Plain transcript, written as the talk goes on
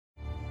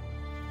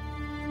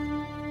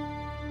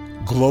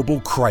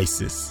Global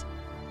crisis.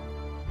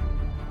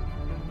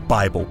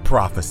 Bible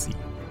prophecy.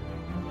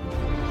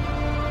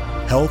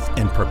 Health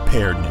and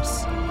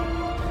preparedness.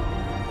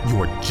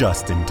 You're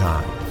just in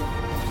time.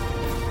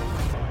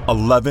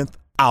 11th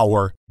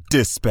hour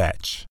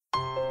dispatch.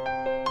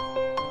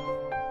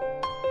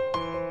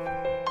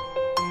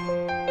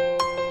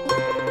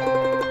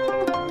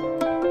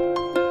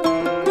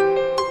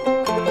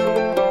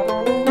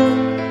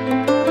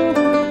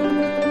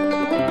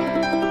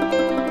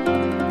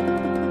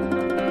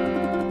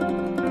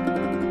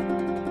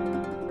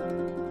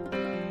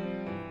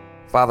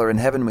 Father in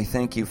heaven, we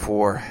thank you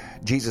for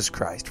Jesus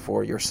Christ,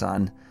 for your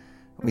Son.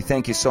 We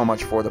thank you so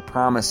much for the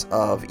promise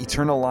of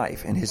eternal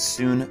life and his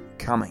soon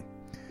coming.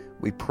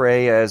 We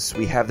pray as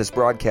we have this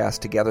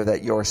broadcast together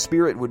that your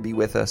Spirit would be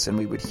with us and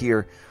we would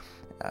hear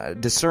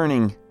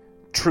discerning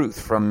truth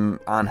from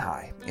on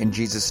high. In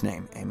Jesus'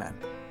 name, amen.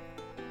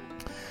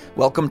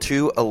 Welcome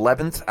to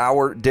 11th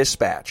Hour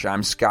Dispatch.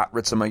 I'm Scott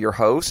Ritzema, your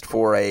host,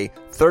 for a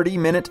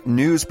 30-minute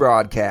news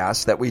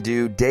broadcast that we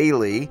do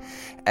daily.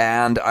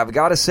 And I've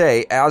got to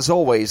say, as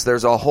always,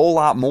 there's a whole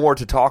lot more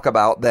to talk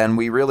about than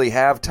we really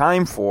have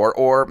time for.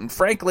 Or,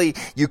 frankly,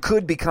 you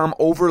could become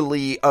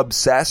overly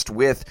obsessed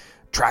with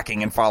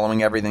tracking and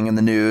following everything in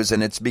the news,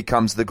 and it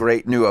becomes the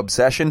great new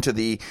obsession to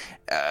the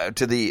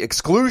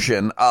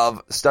exclusion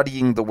of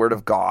studying the Word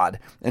of God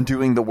and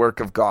doing the work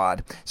of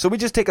God. So we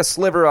just take a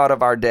sliver out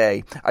of our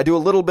day. I do a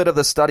little bit of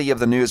the study of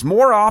the news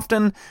more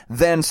often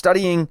than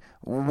studying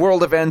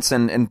world events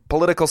and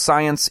political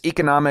science,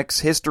 economics,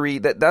 history.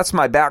 That's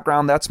my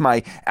background. That's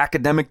my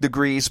academic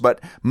degrees.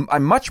 But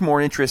I'm much more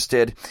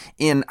interested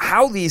in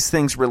how these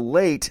things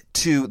relate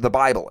to the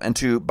Bible and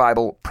to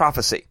Bible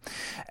prophecy.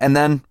 And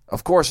then,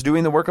 of course,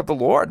 doing the work of the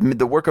Lord,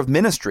 the work of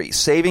ministry,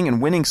 saving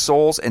and winning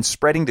souls and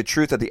spreading the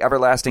truth of the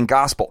everlasting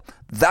gospel.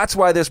 That's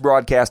why this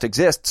broadcast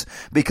exists,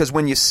 because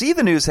when you see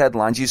the news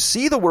headlines, you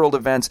see the world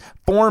events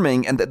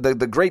forming and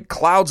the great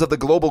clouds of the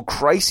global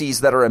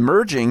crises that are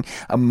emerging,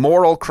 a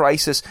moral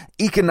crisis,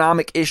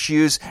 economic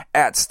issues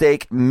at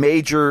stake,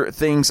 major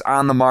things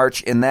on the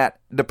march in that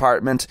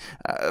department,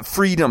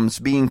 freedoms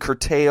being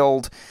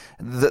curtailed,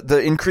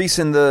 the increase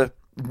in the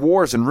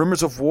wars and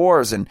rumors of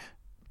wars and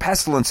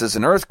pestilences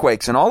and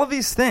earthquakes and all of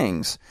these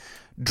things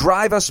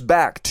drive us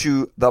back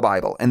to the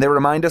Bible. And they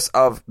remind us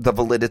of the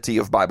validity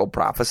of Bible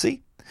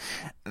prophecy.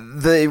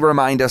 They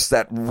remind us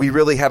that we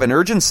really have an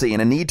urgency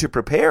and a need to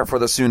prepare for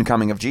the soon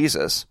coming of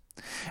Jesus.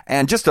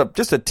 And just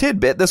a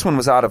tidbit, this one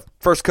was out of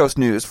First Coast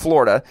News,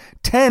 Florida.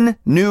 10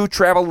 new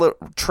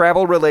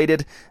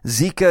travel-related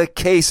Zika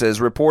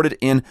cases reported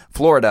in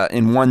Florida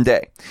in one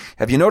day.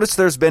 Have you noticed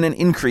there's been an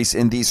increase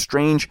in these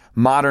strange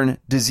modern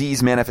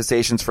disease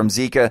manifestations from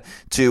Zika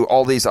to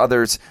all these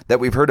others that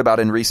we've heard about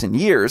in recent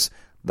years?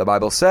 The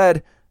Bible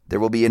said there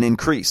will be an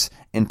increase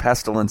in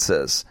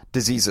pestilences,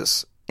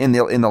 diseases in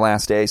the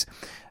last days.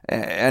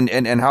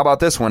 And how about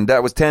this one?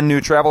 That was 10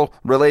 new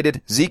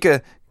travel-related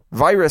Zika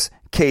virus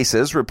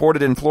cases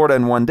reported in Florida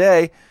in one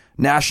day.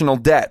 National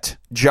debt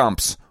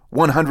jumps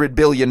 $100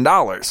 billion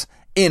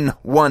in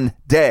one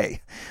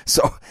day.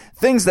 So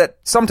things that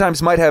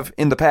sometimes might have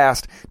in the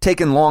past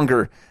taken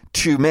longer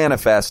to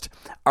manifest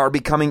are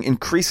becoming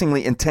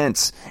increasingly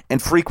intense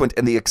and frequent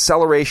in the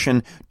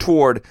acceleration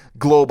toward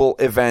global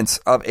events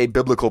of a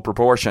biblical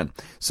proportion.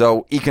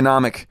 So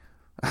economic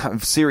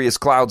serious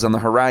clouds on the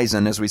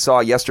horizon, as we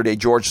saw yesterday,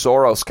 George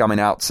Soros coming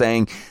out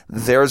saying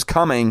there's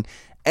coming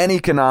an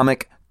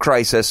economic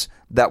crisis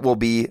that will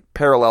be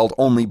paralleled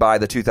only by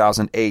the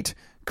 2008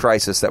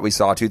 crisis that we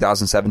saw,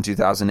 2007,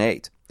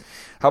 2008.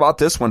 How about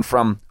this one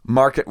from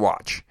Market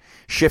Watch?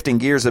 Shifting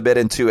gears a bit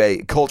into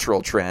a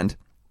cultural trend.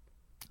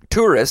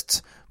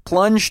 Tourists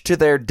plunge to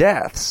their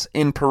deaths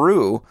in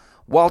Peru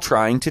while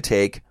trying to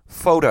take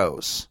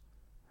photos.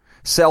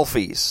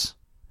 Selfies.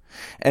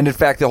 And in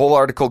fact, the whole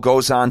article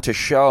goes on to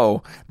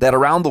show that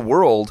around the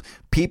world,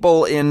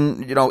 people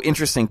in,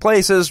 interesting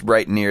places,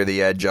 right near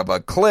the edge of a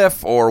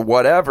cliff or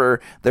whatever,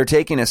 they're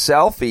taking a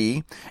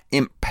selfie,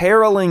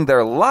 imperiling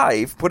their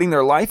life, putting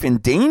their life in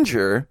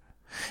danger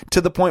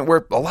to the point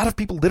where a lot of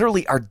people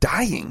literally are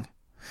dying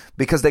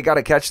because they got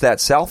to catch that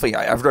selfie.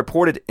 I've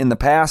reported in the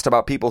past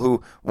about people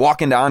who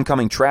walk into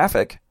oncoming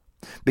traffic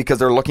because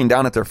they're looking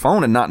down at their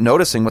phone and not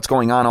noticing what's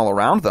going on all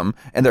around them,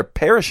 and they're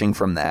perishing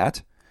from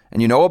that.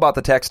 And you know about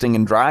the texting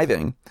and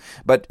driving,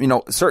 but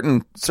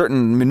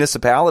certain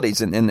municipalities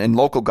and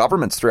local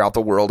governments throughout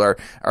the world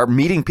are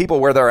meeting people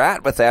where they're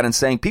at with that and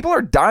saying people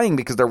are dying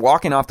because they're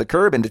walking off the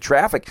curb into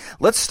traffic.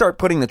 Let's start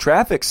putting the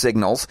traffic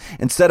signals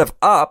instead of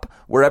up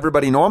where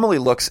everybody normally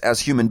looks as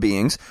human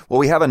beings.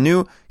 Well, we have a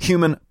new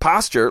human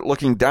posture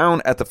looking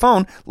down at the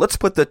phone. Let's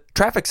put the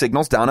traffic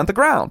signals down at the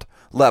ground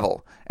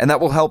level, and that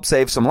will help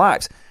save some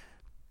lives.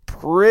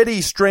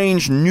 Pretty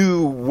strange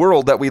new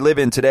world that we live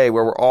in today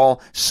where we're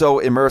all so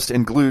immersed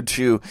and glued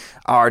to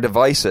our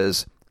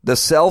devices. The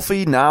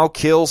selfie now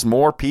kills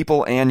more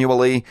people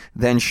annually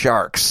than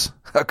sharks.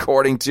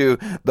 according to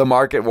the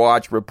Market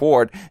Watch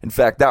report. In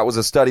fact, that was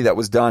a study that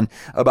was done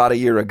about a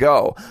year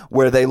ago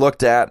where they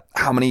looked at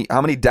how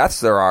many deaths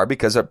there are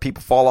because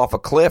people fall off a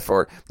cliff,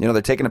 or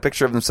they're taking a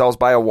picture of themselves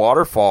by a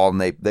waterfall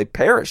and they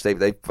perish.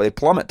 They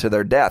plummet to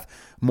their death.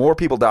 More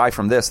people die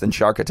from this than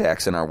shark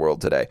attacks in our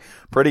world today.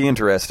 Pretty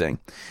interesting.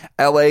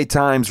 LA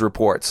Times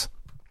reports,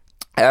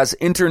 as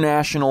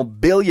international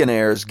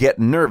billionaires get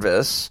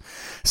nervous,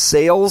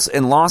 sales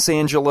in Los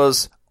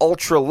Angeles'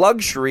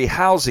 ultra-luxury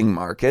housing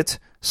market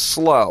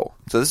slow.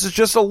 So this is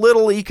just a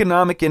little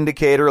economic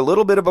indicator, a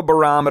little bit of a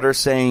barometer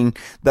saying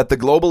that the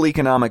global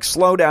economic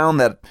slowdown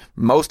that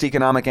most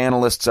economic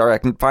analysts are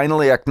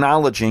finally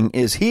acknowledging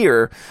is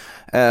here.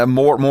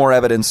 More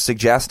evidence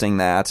suggesting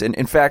that. And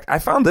in fact, I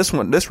found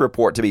this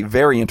report to be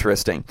very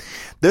interesting.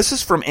 This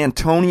is from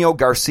Antonio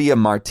Garcia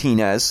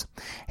Martinez.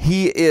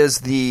 He is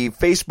the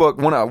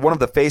one of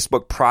the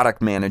Facebook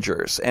product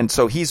managers. And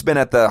so he's been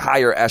at the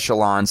higher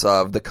echelons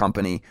of the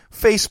company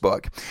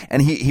Facebook.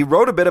 And he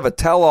wrote a bit of a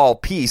tell-all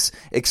piece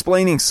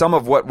explaining some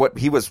of what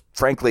he was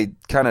frankly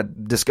kind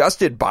of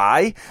disgusted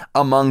by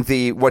among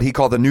what he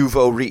called the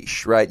nouveau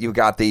riche, right? You've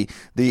got the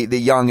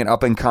young and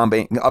up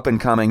and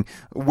coming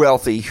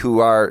wealthy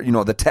who are,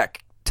 the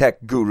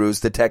tech gurus,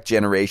 the tech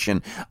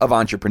generation of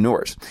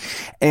entrepreneurs.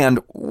 And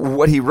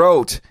what he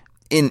wrote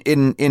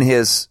in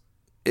his,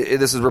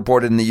 this is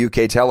reported in the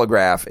UK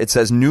Telegraph, it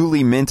says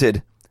newly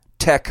minted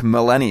tech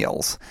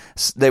millennials,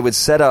 they would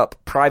set up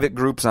private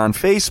groups on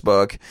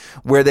Facebook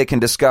where they can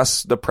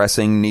discuss the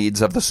pressing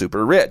needs of the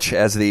super rich,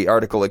 as the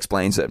article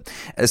explains it,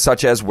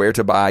 such as where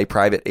to buy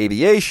private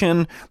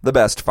aviation, the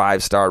best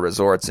 5-star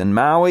resorts in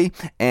Maui.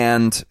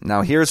 And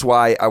now here's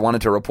why I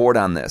wanted to report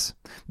on this.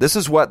 This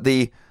is what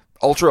the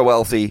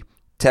ultra-wealthy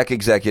tech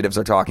executives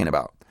are talking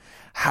about.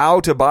 How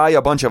to buy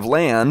a bunch of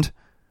land,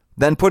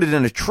 then put it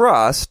in a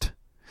trust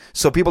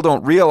so people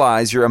don't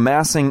realize you're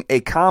amassing a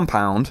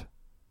compound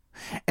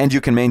and you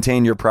can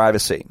maintain your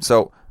privacy.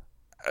 So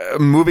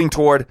moving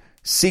toward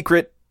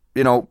secret,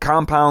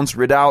 compounds,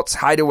 redoubts,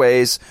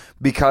 hideaways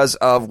because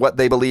of what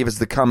they believe is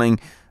the coming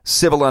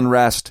civil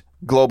unrest,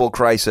 global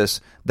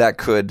crisis that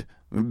could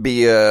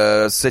be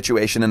a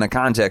situation in a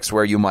context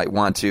where you might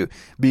want to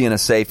be in a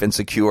safe and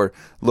secure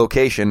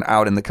location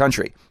out in the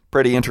country.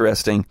 Pretty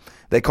interesting.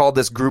 They called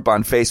this group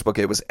on Facebook,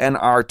 it was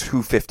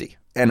NR250.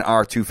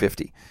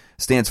 NR250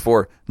 stands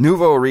for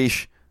Nouveau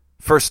Riche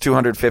First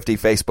 250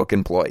 Facebook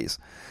Employees.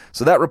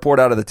 So that report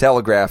out of the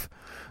Telegraph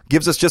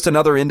gives us just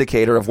another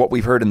indicator of what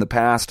we've heard in the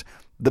past.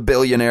 The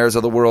billionaires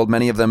of the world,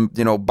 many of them,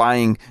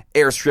 buying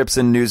airstrips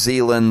in New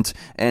Zealand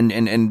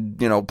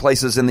and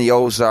places in the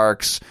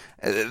Ozarks.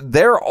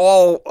 They're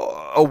all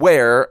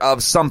aware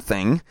of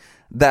something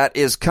that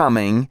is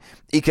coming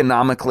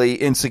economically,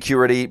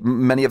 insecurity.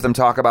 Many of them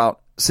talk about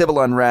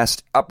civil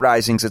unrest,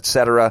 uprisings,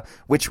 etc.,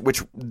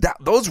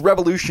 those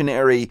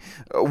revolutionary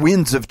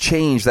winds of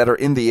change that are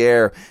in the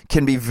air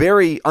can be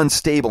very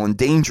unstable and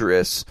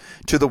dangerous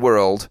to the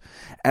world.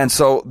 And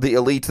so the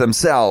elite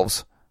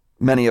themselves,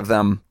 many of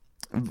them,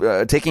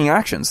 taking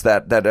actions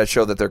that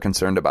show that they're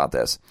concerned about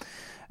this.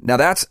 Now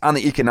that's on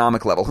the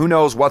economic level. Who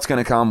knows what's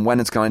going to come, when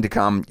it's going to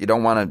come? You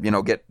don't want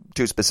to, get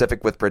too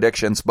specific with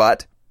predictions,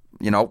 but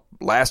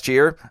last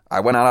year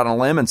I went out on a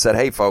limb and said,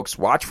 hey folks,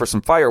 watch for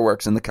some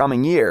fireworks in the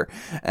coming year.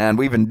 And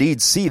we've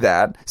indeed seen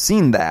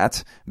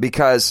that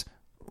because,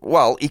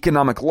 well,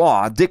 economic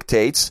law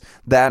dictates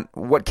that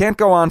what can't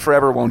go on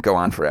forever won't go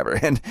on forever.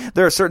 And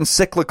there are certain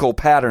cyclical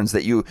patterns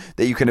that you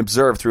can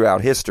observe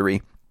throughout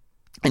history.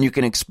 And you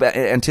can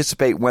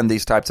anticipate when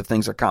these types of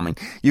things are coming.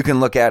 You can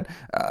look at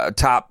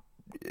top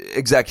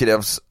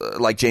executives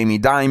like Jamie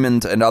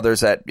Dimon and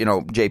others at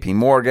J.P.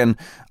 Morgan,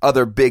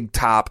 other big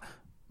top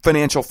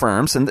financial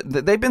firms, and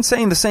they've been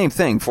saying the same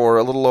thing for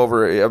a little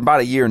over about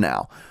a year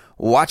now.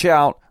 Watch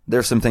out,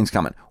 there's some things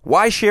coming.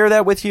 Why share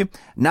that with you?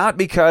 Not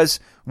because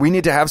we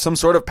need to have some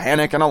sort of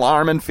panic and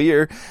alarm and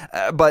fear,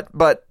 but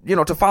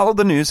to follow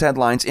the news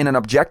headlines in an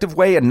objective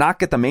way and not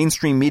get the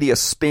mainstream media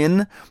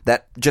spin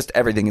that just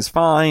everything is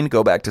fine,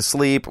 go back to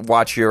sleep,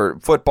 watch your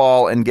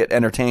football and get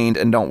entertained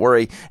and don't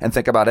worry and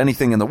think about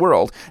anything in the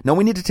world. No,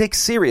 we need to take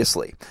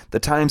seriously the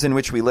times in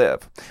which we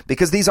live,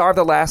 because these are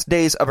the last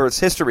days of Earth's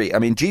history. I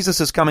mean,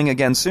 Jesus is coming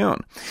again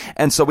soon.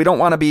 And so we don't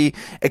want to be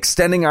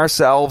extending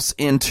ourselves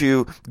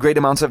into great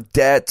amounts of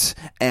debt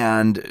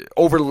and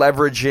over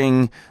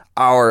leveraging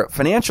our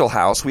financial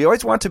house. We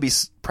always want to be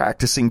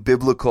practicing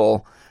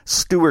biblical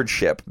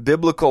stewardship,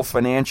 biblical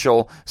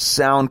financial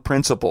sound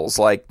principles,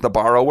 like the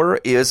borrower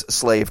is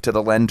slave to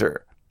the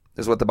lender,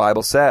 is what the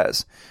Bible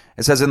says.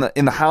 It says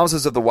in the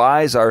houses of the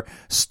wise are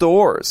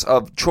stores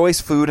of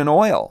choice food and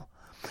oil,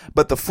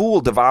 but the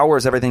fool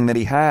devours everything that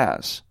he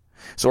has.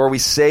 So are we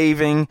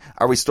saving?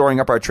 Are we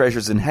storing up our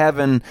treasures in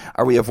heaven?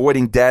 Are we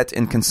avoiding debt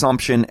and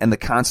consumption and the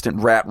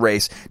constant rat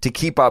race to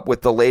keep up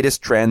with the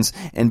latest trends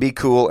and be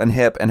cool and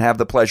hip and have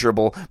the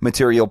pleasurable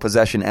material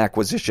possession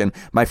acquisition?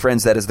 My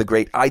friends, that is the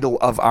great idol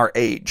of our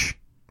age.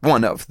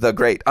 One of the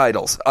great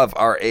idols of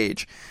our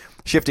age.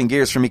 Shifting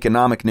gears from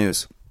economic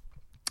news.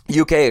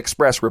 UK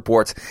Express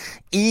reports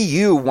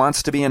EU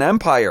wants to be an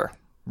empire.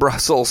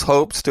 Brussels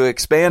hopes to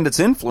expand its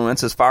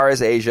influence as far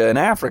as Asia and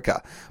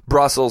Africa.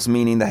 Brussels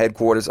meaning the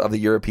headquarters of the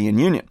European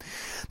Union.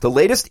 The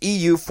latest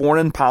EU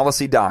foreign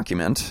policy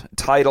document,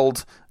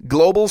 titled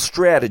Global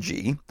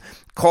Strategy,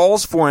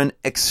 calls for an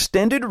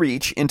extended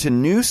reach into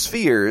new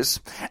spheres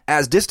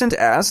as distant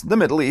as the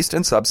Middle East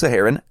and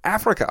sub-Saharan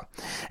Africa.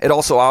 It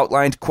also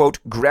outlined, quote,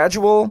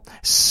 gradual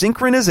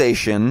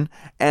synchronization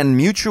and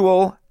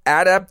mutual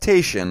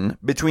adaptation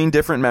between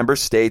different member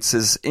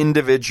states'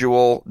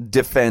 individual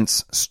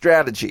defense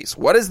strategies.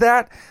 What is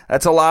that?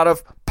 That's a lot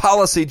of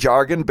policy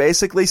jargon,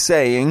 basically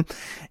saying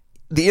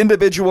the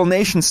individual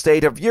nation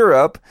state of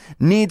Europe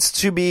needs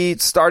to be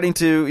starting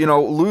to,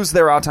 lose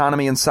their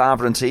autonomy and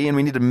sovereignty, and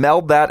we need to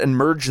meld that and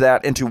merge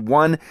that into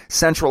one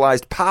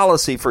centralized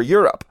policy for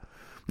Europe.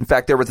 In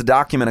fact, there was a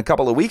document a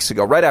couple of weeks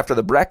ago, right after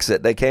the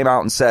Brexit, they came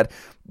out and said,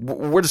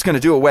 we're just going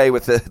to do away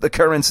with the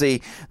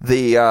currency,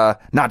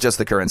 not just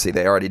the currency,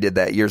 they already did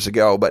that years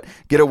ago, but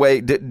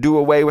do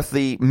away with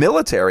the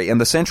military and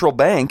the central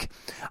bank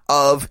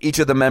of each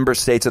of the member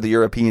states of the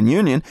European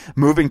Union,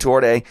 moving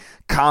toward a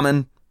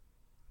common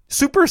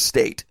super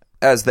state,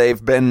 as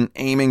they've been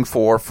aiming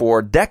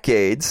for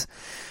decades.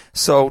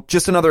 So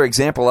just another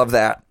example of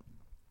that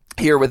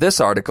here with this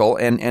article,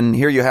 and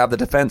here you have the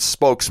defense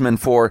spokesman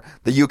for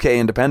the UK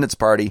Independence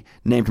Party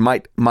named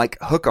Mike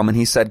Hookham, and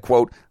he said,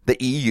 quote, the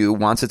EU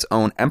wants its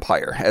own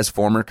empire, as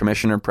former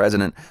Commissioner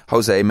President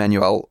Jose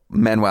Manuel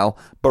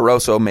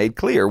Barroso made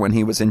clear when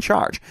he was in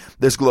charge.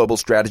 This global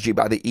strategy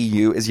by the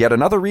EU is yet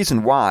another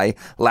reason why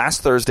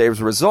last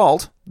Thursday's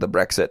result, the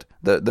Brexit,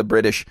 the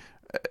British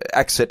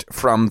exit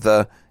from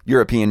the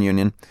European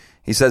Union,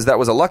 he says that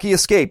was a lucky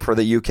escape for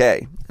the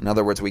UK. In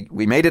other words,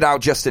 we made it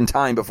out just in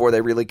time before they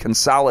really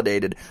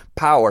consolidated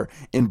power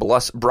in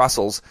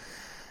Brussels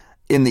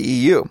in the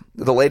EU.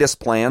 The latest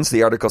plans,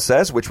 the article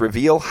says, which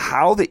reveal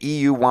how the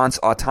EU wants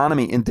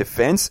autonomy in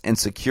defense and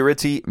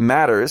security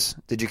matters.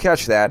 Did you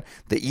catch that?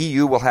 The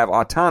EU will have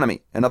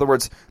autonomy. In other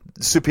words,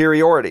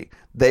 superiority.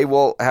 They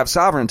will have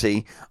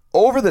sovereignty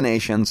over the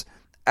nations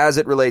as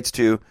it relates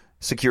to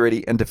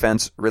security and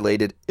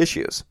defense-related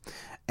issues.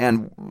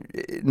 And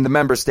in the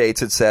member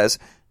states, it says,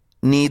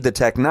 need the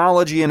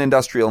technology and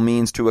industrial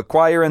means to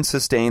acquire and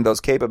sustain those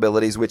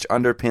capabilities which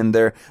underpin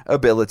their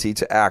ability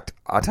to act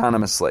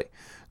autonomously.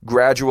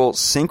 Gradual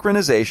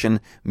synchronization,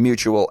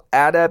 mutual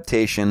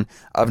adaptation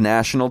of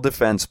national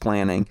defense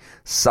planning,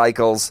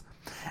 cycles,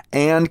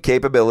 and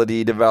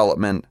capability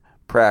development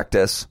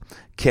practice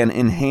can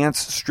enhance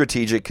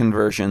strategic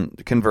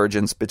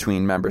convergence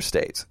between member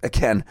states.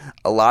 Again,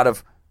 a lot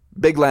of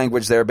big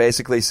language there,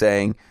 basically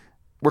saying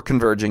we're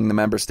converging the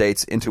member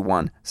states into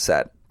one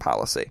set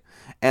policy.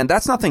 And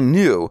that's nothing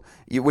new.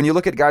 When you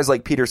look at guys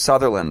like Peter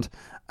Sutherland,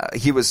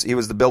 he was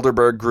the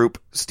Bilderberg Group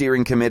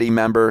steering committee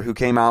member who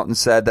came out and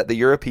said that the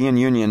European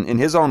Union, in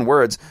his own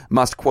words,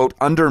 must, quote,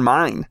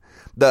 undermine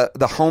the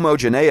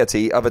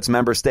homogeneity of its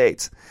member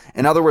states.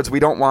 In other words,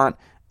 we don't want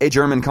a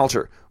German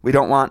culture. We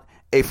don't want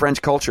a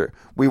French culture.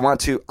 We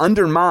want to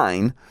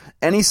undermine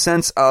any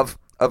sense of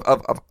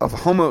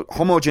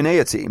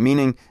homogeneity,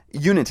 meaning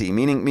unity,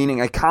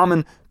 meaning a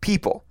common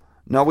people.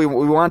 No, we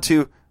want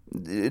to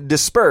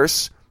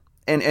disperse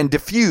and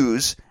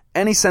diffuse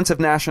any sense of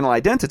national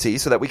identity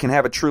so that we can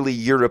have a truly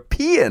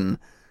European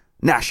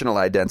national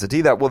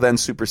identity that will then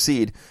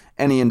supersede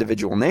any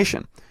individual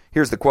nation.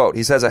 Here's the quote.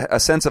 He says, a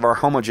sense of our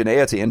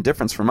homogeneity and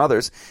difference from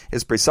others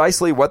is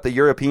precisely what the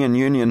European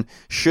Union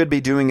should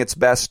be doing its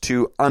best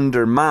to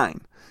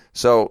undermine.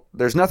 So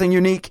there's nothing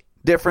unique,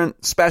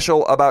 different,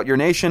 special about your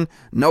nation.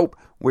 Nope.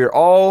 We're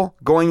all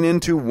going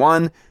into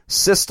one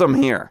system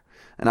here.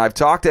 And I've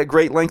talked at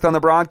great length on the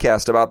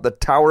broadcast about the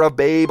Tower of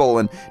Babel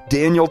and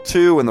Daniel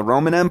 2 and the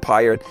Roman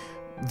Empire.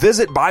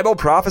 Visit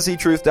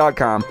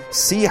BibleProphecyTruth.com.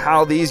 See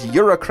how these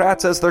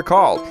Eurocrats, as they're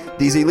called,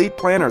 these elite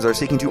planners, are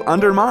seeking to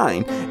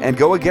undermine and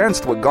go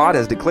against what God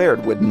has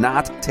declared would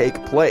not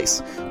take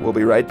place. We'll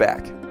be right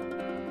back.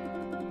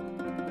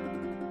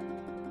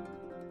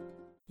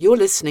 You're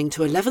listening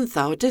to 11th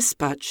Hour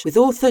Dispatch with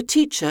author,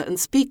 teacher and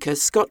speaker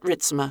Scott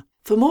Ritzmer.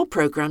 For more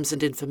programs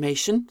and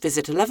information,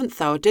 visit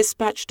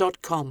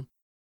 11thhourdispatch.com.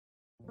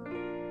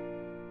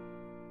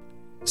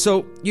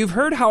 So, you've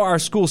heard how our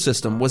school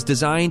system was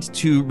designed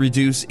to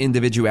reduce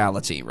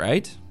individuality,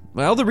 right?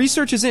 Well, the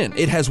research is in.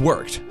 It has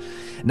worked.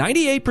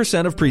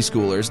 98% of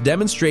preschoolers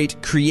demonstrate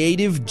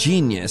creative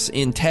genius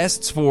in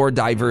tests for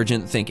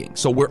divergent thinking.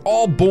 So we're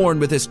all born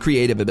with this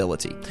creative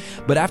ability.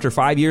 But after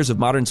 5 years of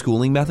modern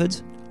schooling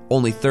methods,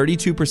 only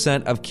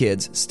 32% of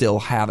kids still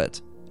have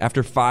it.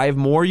 After 5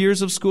 more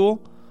years of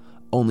school,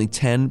 only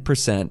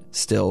 10%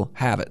 still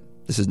have it.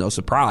 This is no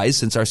surprise,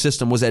 since our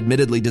system was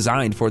admittedly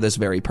designed for this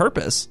very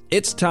purpose.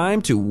 It's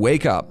time to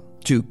wake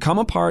up, to come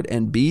apart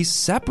and be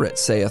separate,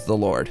 saith the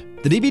Lord.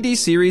 The DVD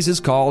series is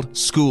called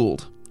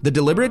Schooled, the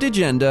deliberate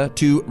agenda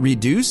to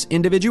reduce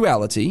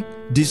individuality,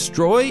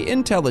 destroy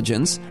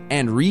intelligence,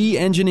 and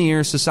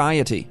re-engineer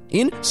society.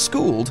 In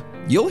Schooled,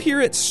 You'll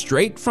hear it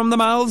straight from the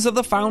mouths of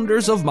the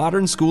founders of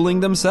modern schooling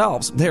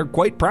themselves. They're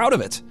quite proud of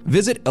it.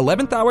 Visit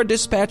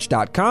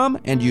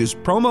 11thhourdispatch.com and use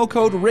promo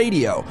code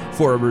RADIO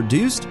for a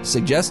reduced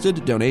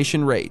suggested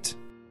donation rate.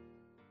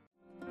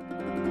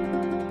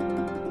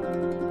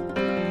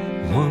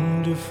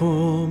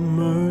 Wonderful,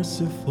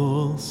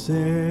 merciful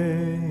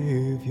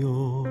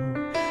Savior,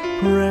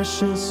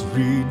 precious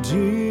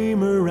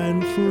Redeemer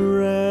and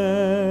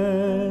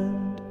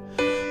friend,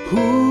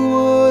 who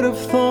would have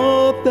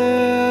thought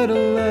that a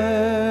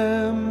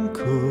lamb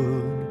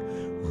could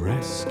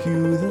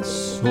rescue the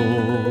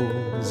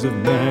souls of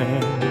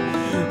man?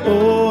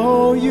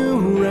 Oh,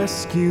 you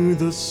rescue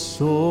the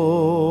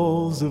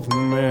souls of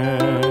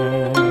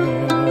man.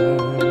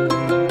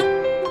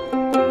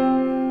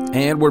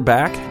 And we're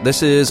back.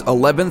 This is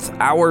 11th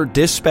Hour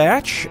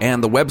Dispatch,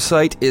 and the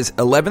website is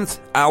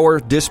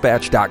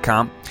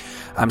 11thhourdispatch.com.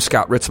 I'm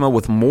Scott Ritzma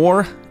with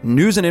more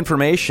news and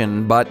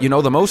information, but you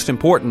know the most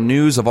important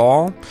news of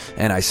all,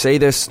 and I say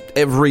this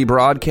every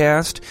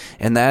broadcast,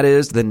 and that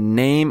is the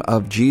name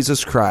of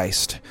Jesus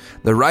Christ.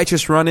 The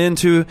righteous run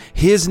into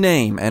His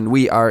name, and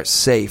we are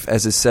safe.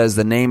 As it says,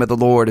 the name of the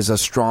Lord is a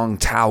strong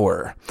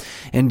tower.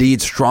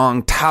 Indeed,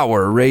 Strong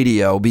Tower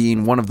Radio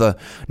being one of the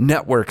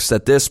networks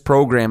that this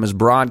program is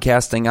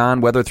broadcasting on,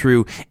 whether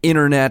through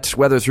internet,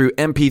 whether through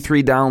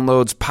MP3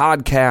 downloads,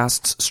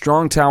 podcasts,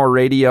 Strong Tower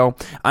Radio.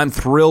 I'm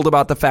thrilled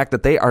about the fact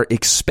that they are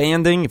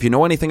expanding. If you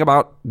know anything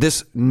about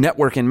this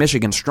network in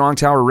Michigan, Strong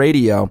Tower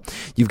Radio,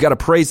 you've got to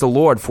praise the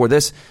Lord for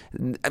this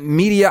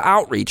media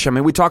outreach. I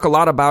mean, we talk a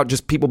lot about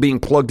just people being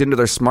plugged into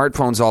their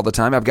smartphones all the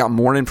time. I've got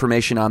more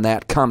information on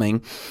that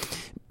coming.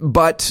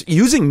 But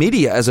using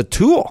media as a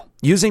tool,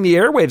 using the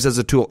airwaves as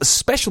a tool,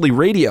 especially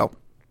radio,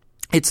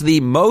 it's the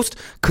most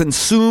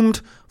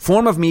consumed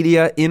form of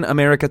media in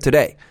America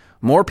today.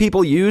 More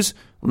people use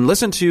and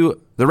listen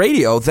to the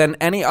radio than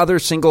any other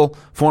single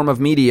form of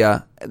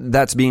media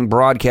that's being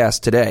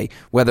broadcast today,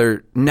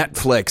 whether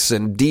Netflix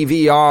and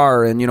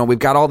DVR and, we've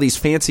got all these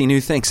fancy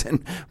new things,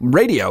 and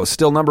radio is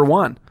still number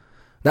one.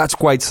 That's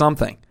quite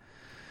something.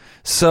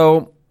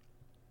 So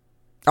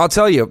I'll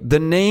tell you, the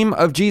name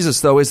of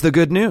Jesus, though, is the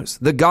good news,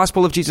 the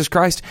gospel of Jesus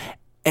Christ,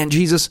 and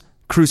Jesus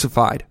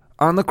crucified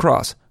on the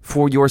cross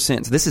for your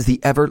sins. This is the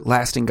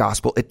everlasting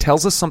gospel. It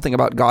tells us something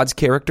about God's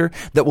character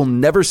that will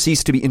never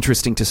cease to be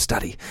interesting to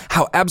study.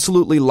 How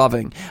absolutely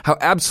loving, how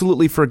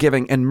absolutely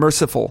forgiving and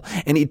merciful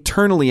and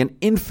eternally and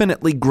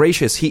infinitely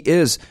gracious He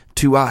is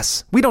to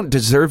us. We don't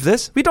deserve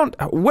this.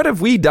 What have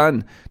we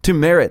done to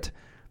merit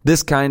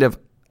this kind of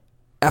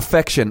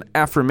affection,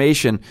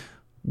 affirmation,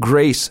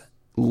 grace,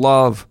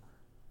 love,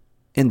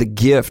 and the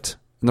gift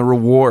and the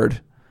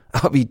reward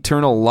of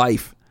eternal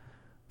life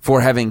for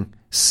having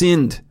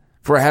sinned,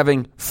 for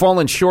having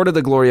fallen short of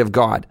the glory of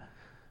God?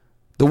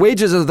 The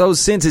wages of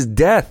those sins is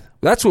death.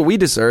 That's what we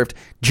deserved.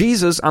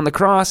 Jesus on the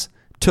cross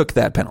took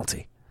that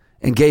penalty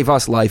and gave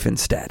us life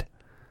instead.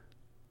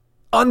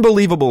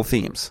 Unbelievable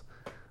themes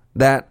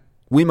that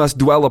we must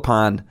dwell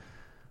upon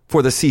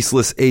for the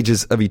ceaseless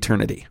ages of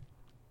eternity.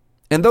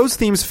 And those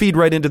themes feed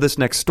right into this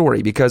next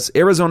story, because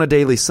Arizona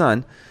Daily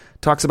Sun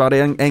talks about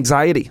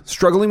anxiety.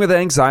 Struggling with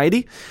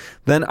anxiety?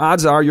 Then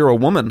odds are you're a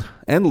woman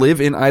and live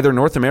in either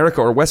North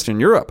America or Western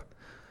Europe.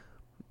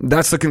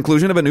 That's the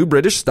conclusion of a new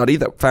British study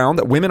that found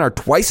that women are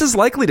twice as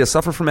likely to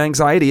suffer from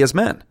anxiety as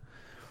men.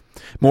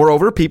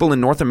 Moreover, people in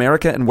North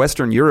America and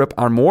Western Europe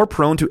are more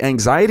prone to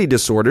anxiety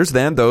disorders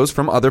than those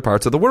from other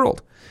parts of the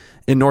world.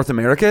 In North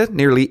America,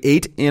 nearly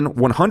 8 in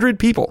 100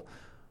 people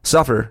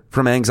suffer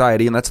from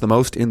anxiety, and that's the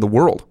most in the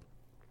world.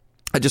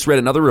 I just read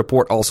another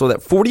report also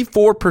that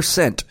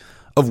 44%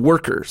 of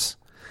workers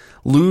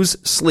lose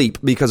sleep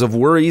because of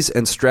worries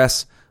and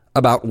stress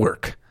about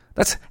work.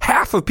 That's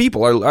half of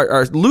people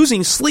are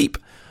losing sleep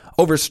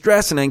over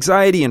stress and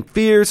anxiety and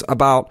fears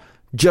about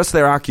just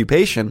their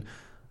occupation.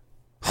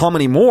 How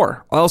many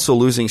more also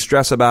losing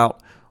stress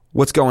about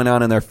what's going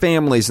on in their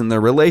families and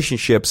their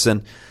relationships?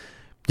 And,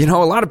 a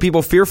lot of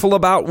people fearful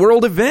about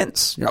world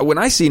events. When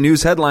I see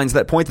news headlines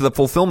that point to the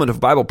fulfillment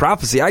of Bible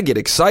prophecy, I get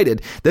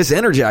excited. This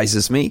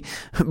energizes me.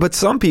 But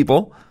some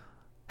people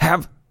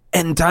have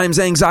end times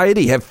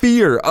anxiety, have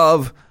fear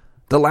of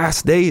the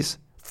last days,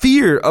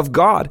 fear of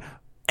God,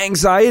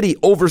 anxiety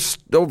over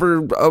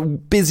a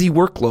busy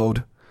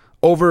workload,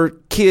 over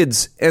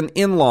kids and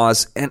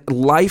in-laws, and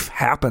life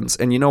happens.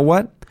 And you know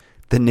what?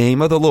 The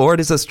name of the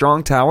Lord is a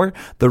strong tower.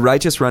 The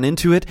righteous run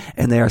into it,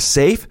 and they are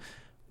safe.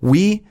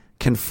 We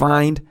can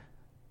find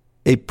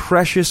a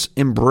precious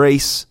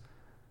embrace,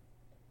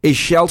 a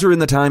shelter in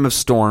the time of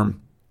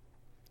storm,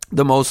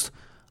 the most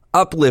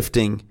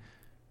uplifting,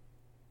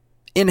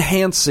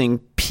 enhancing,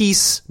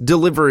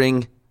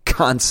 peace-delivering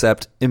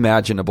concept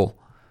imaginable.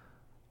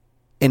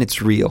 And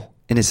it's real,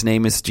 and His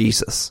name is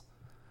Jesus.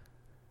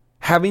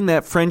 Having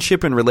that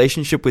friendship and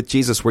relationship with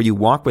Jesus where you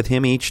walk with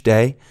Him each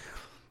day,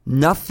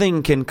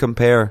 nothing can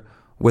compare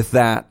with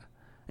that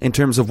in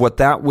terms of what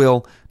that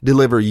will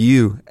deliver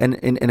you, and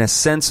in a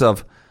sense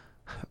of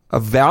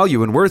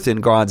value and worth in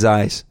God's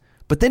eyes.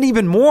 But then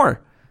even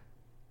more,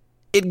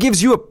 it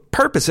gives you a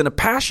purpose and a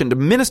passion to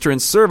minister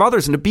and serve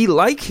others and to be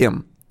like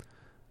Him.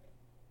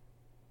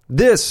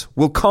 This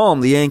will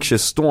calm the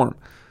anxious storm.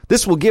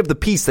 This will give the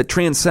peace that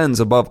transcends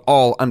above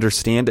all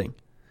understanding.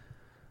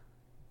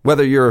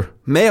 Whether you're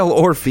male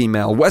or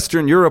female,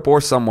 Western Europe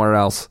or somewhere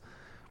else,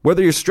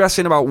 whether you're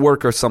stressing about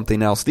work or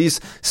something else,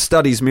 these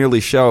studies merely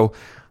show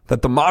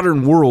that the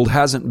modern world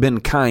hasn't been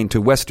kind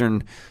to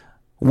Western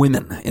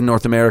women in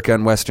North America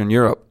and Western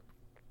Europe.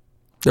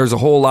 There's a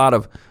whole lot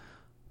of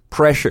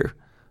pressure,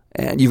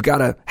 and you've got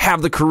to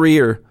have the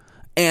career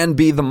and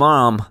be the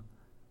mom.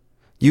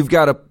 You've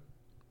got to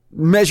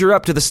measure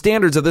up to the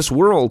standards of this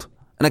world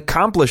and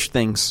accomplish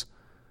things.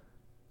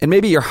 And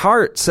maybe your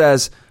heart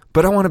says,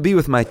 but I want to be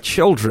with my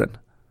children.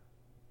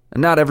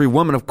 And not every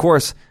woman, of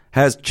course,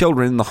 has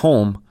children in the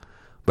home,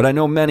 but I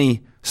know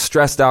many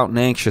stressed out and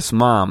anxious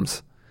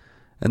moms.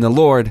 And the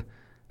Lord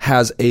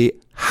has a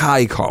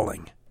high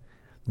calling,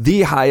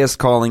 the highest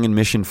calling and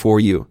mission for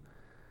you,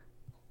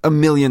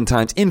 1,000,000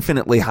 times,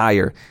 infinitely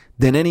higher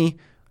than any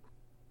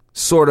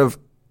sort of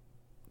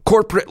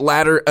corporate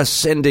ladder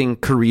ascending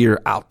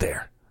career out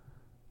there.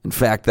 In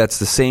fact, that's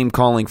the same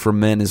calling for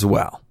men as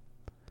well.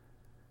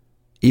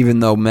 Even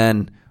though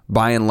men,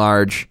 by and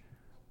large,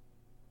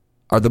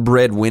 are the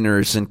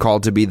breadwinners and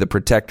called to be the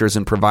protectors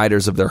and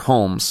providers of their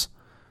homes,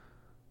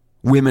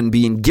 women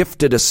being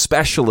gifted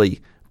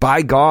especially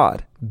by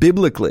God,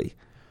 biblically.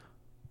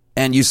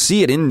 And you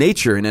see it in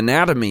nature, in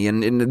anatomy,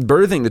 and in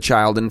birthing the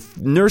child and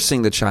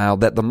nursing the child,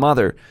 that the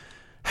mother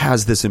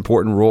has this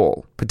important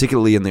role,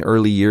 particularly in the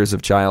early years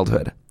of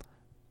childhood.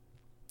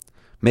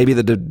 Maybe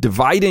the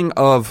dividing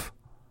of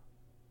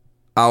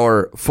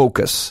our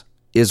focus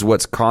is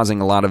what's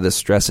causing a lot of this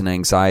stress and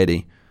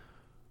anxiety.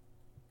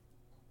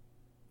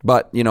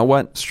 But you know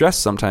what? Stress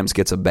sometimes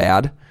gets a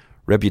bad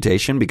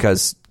reputation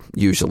because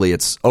usually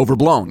it's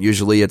overblown.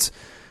 Usually it's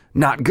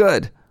not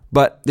good.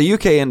 But the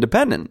UK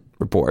Independent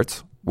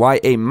reports why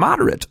a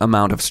moderate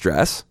amount of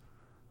stress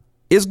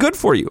is good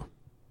for you,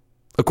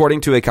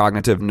 according to a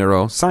cognitive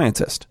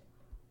neuroscientist.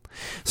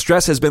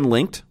 Stress has been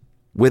linked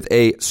with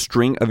a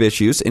string of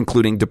issues,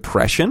 including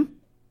depression,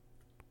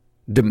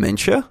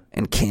 dementia,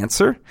 and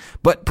cancer.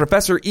 But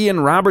Professor Ian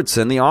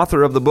Robertson, the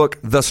author of the book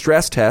The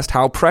Stress Test,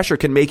 How Pressure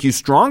Can Make You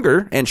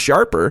Stronger and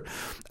Sharper,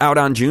 out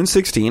on June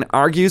 16,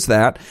 argues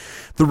that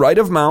the right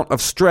amount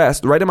of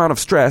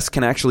stress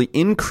can actually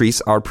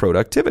increase our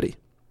productivity.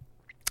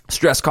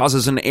 Stress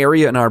causes an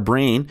area in our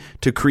brain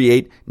to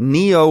create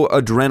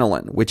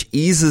neoadrenaline, which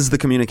eases the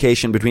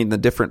communication between the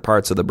different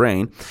parts of the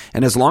brain.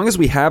 And as long as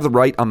we have the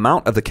right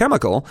amount of the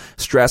chemical,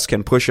 stress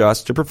can push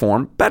us to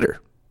perform better.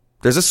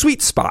 There's a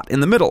sweet spot in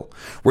the middle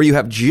where you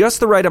have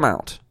just the right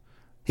amount.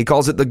 He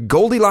calls it the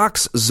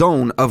Goldilocks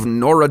zone of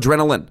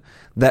noradrenaline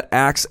that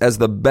acts as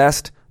the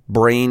best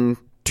brain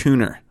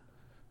tuner.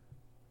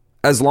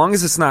 As long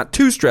as it's not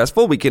too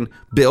stressful, we can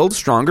build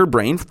stronger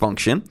brain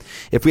function.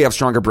 If we have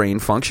stronger brain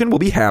function, we'll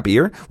be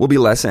happier, we'll be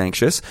less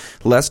anxious,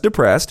 less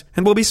depressed,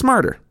 and we'll be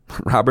smarter.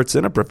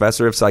 Robertson, a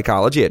professor of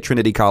psychology at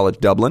Trinity College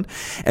Dublin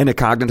and a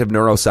cognitive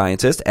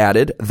neuroscientist,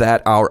 added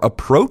that our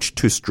approach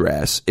to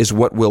stress is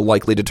what will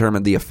likely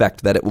determine the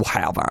effect that it will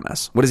have on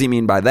us. What does he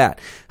mean by that?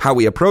 How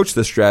we approach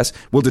the stress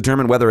will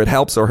determine whether it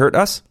helps or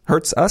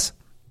hurts us.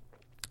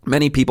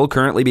 Many people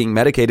currently being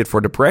medicated for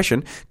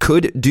depression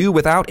could do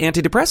without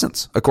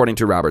antidepressants, according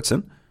to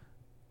Robertson.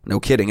 No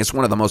kidding. It's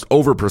one of the most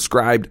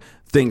overprescribed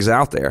things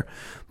out there.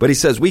 But he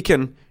says we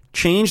can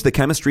change the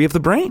chemistry of the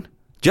brain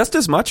just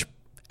as much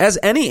as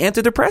any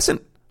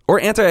antidepressant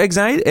or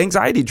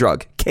anti-anxiety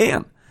drug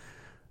can.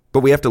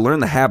 But we have to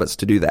learn the habits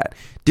to do that.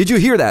 Did you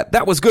hear that?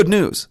 That was good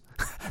news.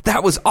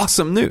 That was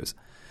awesome news.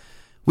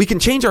 We can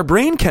change our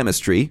brain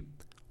chemistry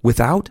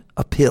without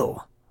a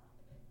pill,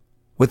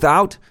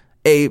 without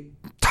a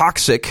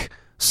toxic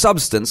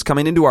substance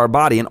coming into our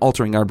body and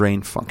altering our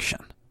brain function.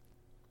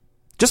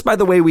 Just by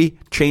the way we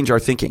change our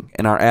thinking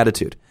and our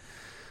attitude.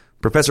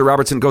 Professor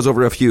Robertson goes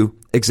over a few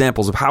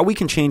examples of how we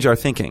can change our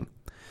thinking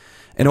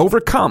and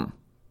overcome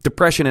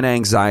depression and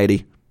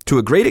anxiety to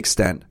a great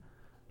extent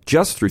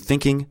just through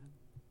thinking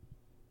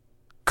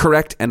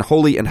correct and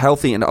holy and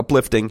healthy and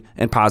uplifting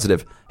and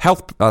positive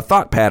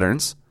thought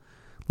patterns.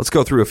 Let's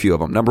go through a few of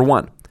them. Number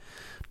one,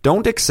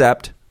 don't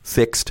accept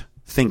fixed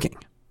thinking.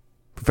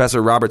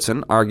 Professor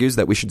Robertson argues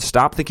that we should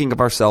stop thinking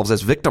of ourselves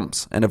as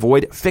victims and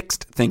avoid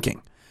fixed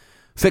thinking.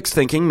 Fixed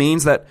thinking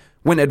means that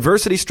when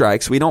adversity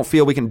strikes, we don't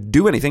feel we can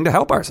do anything to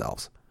help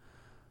ourselves.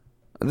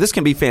 This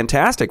can be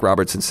fantastic,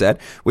 Robertson said,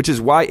 which is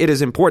why it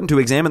is important to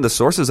examine the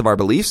sources of our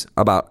beliefs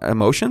about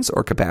emotions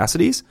or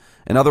capacities.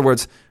 In other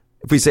words,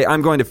 if we say,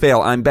 I'm going to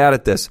fail, I'm bad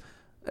at this,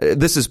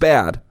 this is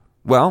bad,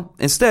 well,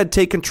 instead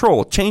take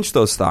control, change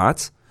those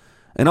thoughts,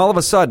 and all of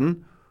a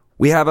sudden,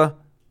 we have a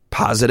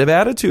positive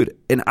attitude,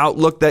 an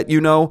outlook that,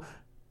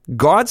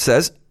 God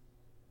says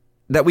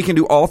that we can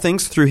do all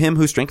things through him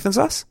who strengthens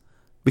us.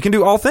 We can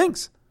do all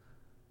things.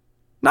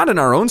 Not in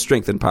our own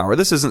strength and power.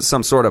 This isn't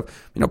some sort of,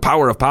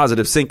 power of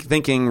positive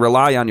thinking,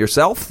 rely on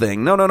yourself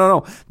thing.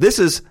 No. This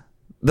is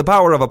the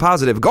power of a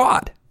positive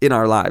God in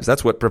our lives.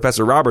 That's what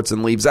Professor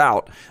Robertson leaves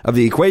out of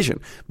the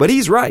equation. But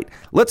he's right.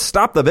 Let's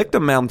stop the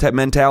victim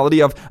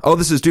mentality of,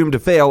 this is doomed to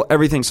fail,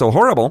 everything's so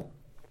horrible.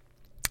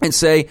 and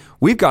say,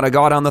 we've got a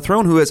God on the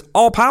throne who is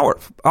all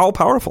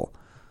powerful.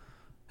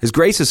 His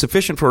grace is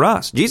sufficient for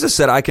us. Jesus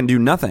said, I can do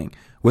nothing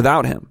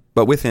without him,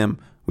 but with him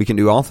we can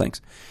do all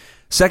things.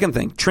 Second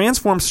thing,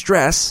 transform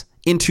stress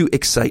into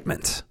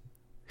excitement.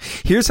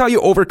 Here's how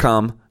you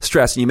overcome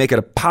stress and you make it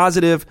a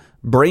positive,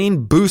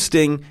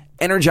 brain-boosting,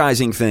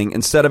 energizing thing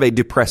instead of a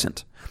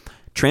depressant.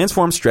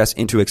 Transform stress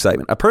into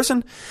excitement. A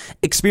person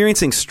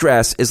experiencing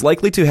stress is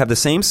likely to have the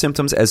same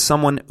symptoms as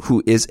someone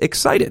who is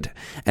excited,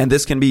 and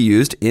this can be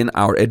used in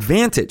our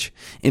advantage.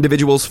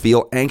 Individuals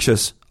feel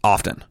anxious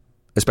often,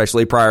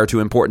 especially prior to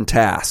important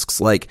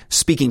tasks like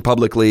speaking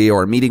publicly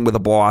or meeting with a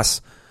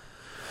boss.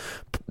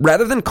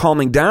 Rather than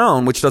calming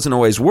down, which doesn't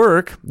always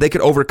work, they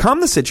could overcome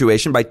the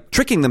situation by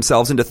tricking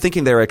themselves into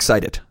thinking they're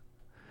excited.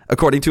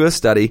 According to a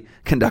study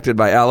conducted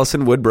by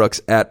Alison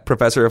Woodbrooks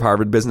professor of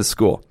Harvard Business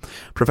School,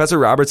 Professor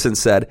Robertson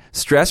said,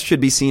 stress should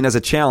be seen as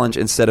a challenge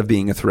instead of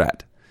being a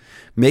threat.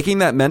 Making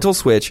that mental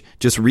switch,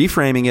 just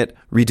reframing it,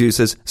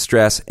 reduces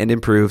stress and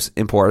improves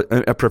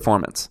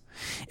performance.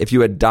 If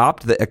you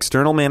adopt the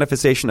external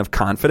manifestation of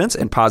confidence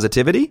and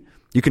positivity,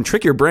 you can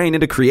trick your brain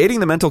into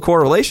creating the mental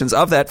correlations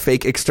of that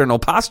fake external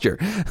posture.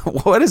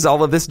 What is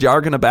all of this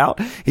jargon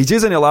about? He's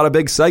using a lot of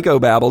big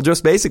psychobabble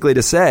just basically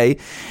to say,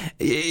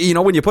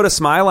 when you put a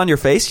smile on your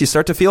face, you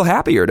start to feel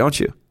happier, don't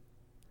you?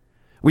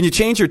 When you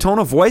change your tone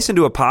of voice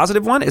into a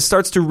positive one, it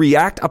starts to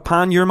react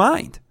upon your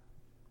mind.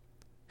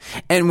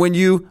 And when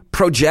you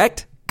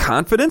project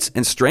confidence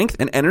and strength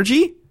and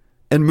energy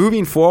and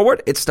moving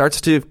forward, it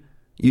starts to,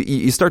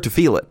 you start to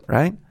feel it,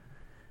 right?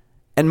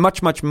 And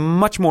much, much,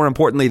 much more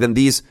importantly than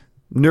these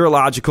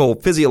neurological,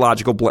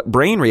 physiological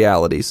brain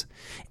realities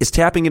is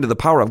tapping into the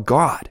power of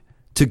God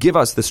to give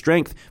us the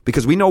strength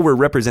because we know we're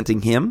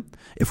representing him.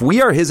 If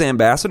we are his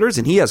ambassadors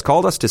and he has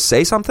called us to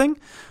say something,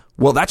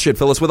 well, that should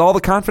fill us with all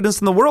the confidence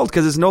in the world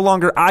because it's no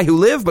longer I who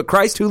live, but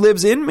Christ who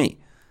lives in me.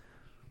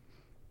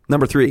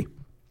 Number 3,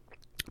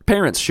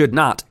 parents should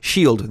not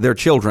shield their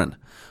children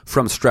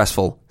from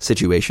stressful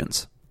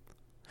situations.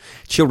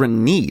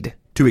 Children need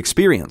to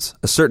experience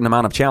a certain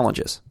amount of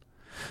challenges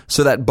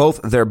so that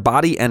both their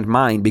body and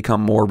mind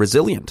become more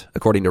resilient,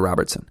 according to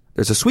Robertson.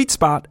 There's a sweet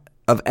spot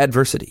of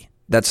adversity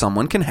that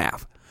someone can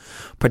have,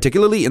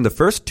 particularly in the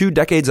first 2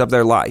 decades of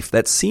their life,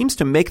 that seems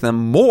to make them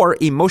more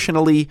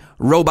emotionally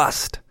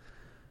robust.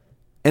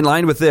 In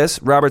line with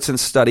this,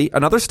 Robertson's study,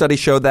 another study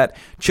showed that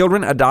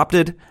children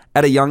adopted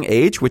at a young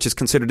age, which is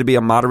considered to be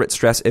a moderate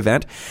stress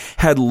event,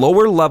 had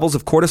lower levels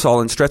of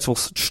cortisol in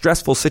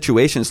stressful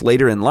situations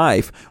later in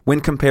life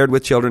when compared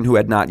with children who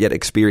had not yet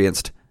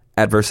experienced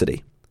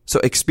adversity. So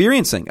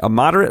experiencing a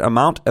moderate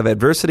amount of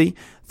adversity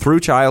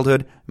through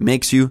childhood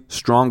makes you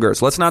stronger.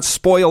 So let's not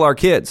spoil our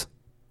kids.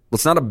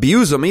 Let's not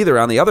abuse them either,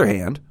 on the other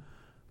hand.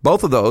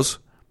 Both of those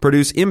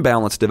produce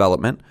imbalanced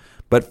development,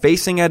 but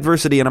facing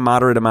adversity in a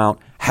moderate amount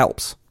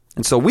helps.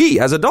 And so we,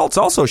 as adults,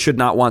 also should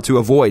not want to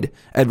avoid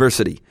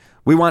adversity.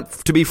 We want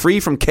to be free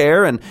from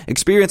care and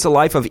experience a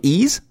life of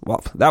ease.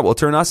 Well, that will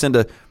turn us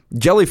into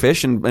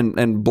jellyfish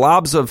and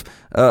blobs of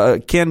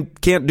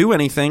can't do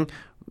anything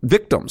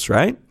victims,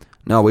 right?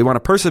 No, we want to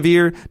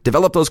persevere,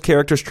 develop those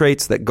character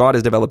traits that God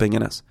is developing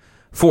in us.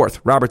 4th,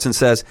 Robertson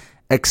says,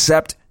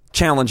 accept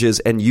challenges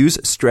and use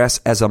stress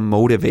as a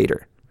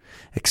motivator.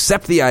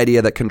 Accept the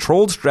idea that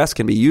controlled stress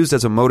can be used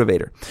as a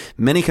motivator.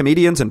 Many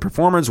comedians and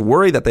performers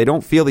worry that they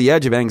don't feel the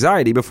edge of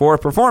anxiety before a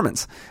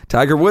performance.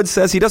 Tiger Woods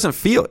says if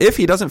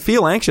he doesn't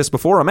feel anxious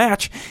before a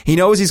match, he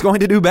knows he's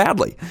going to do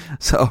badly.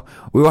 So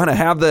we want to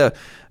have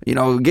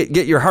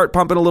get your heart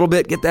pumping a little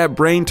bit, get that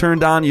brain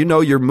turned on.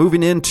 You're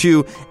moving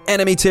into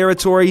enemy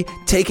territory,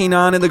 taking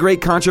on in the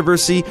great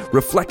controversy,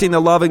 reflecting the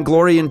love and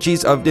glory and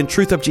truth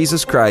of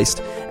Jesus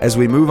Christ. As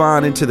we move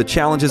on into the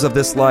challenges of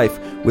this life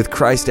with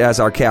Christ as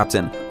our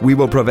captain, we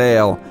will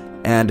prevail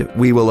and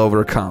we will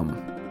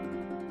overcome.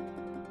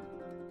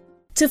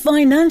 To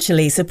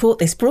financially support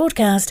this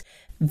broadcast,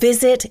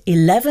 visit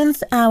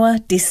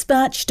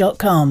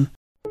 11thhourdispatch.com.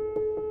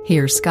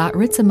 Here's Scott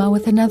Ritzema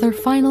with another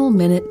final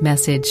minute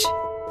message.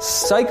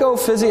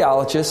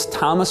 Psychophysiologist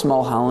Thomas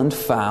Mulholland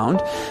found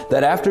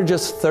that after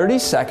just 30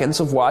 seconds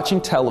of watching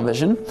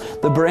television,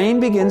 the brain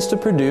begins to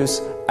produce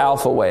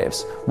alpha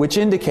waves, which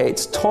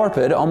indicates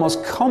torpid,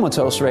 almost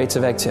comatose rates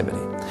of activity.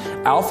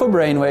 Alpha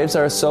brainwaves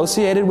are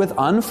associated with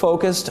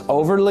unfocused,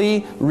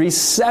 overly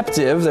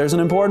receptive, there's an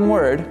important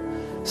word,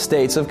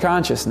 states of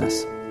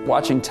consciousness.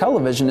 Watching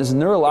television is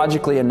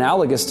neurologically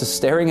analogous to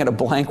staring at a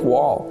blank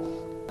wall.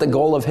 The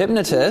goal of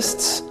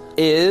hypnotists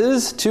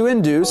is to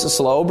induce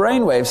slow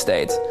brainwave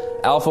states.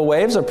 Alpha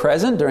waves are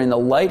present during the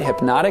light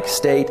hypnotic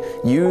state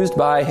used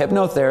by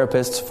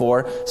hypnotherapists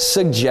for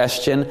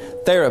suggestion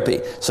therapy.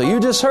 So you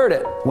just heard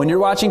it. When you're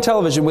watching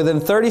television, within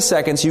 30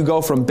 seconds, you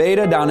go from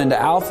beta down into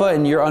alpha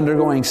and you're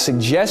undergoing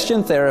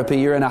suggestion therapy.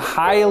 You're in a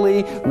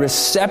highly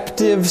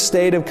receptive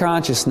state of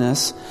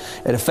consciousness.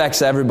 It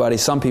affects everybody,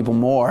 some people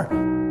more.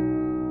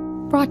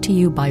 Brought to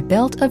you by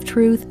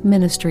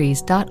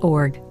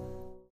beltoftruthministries.org.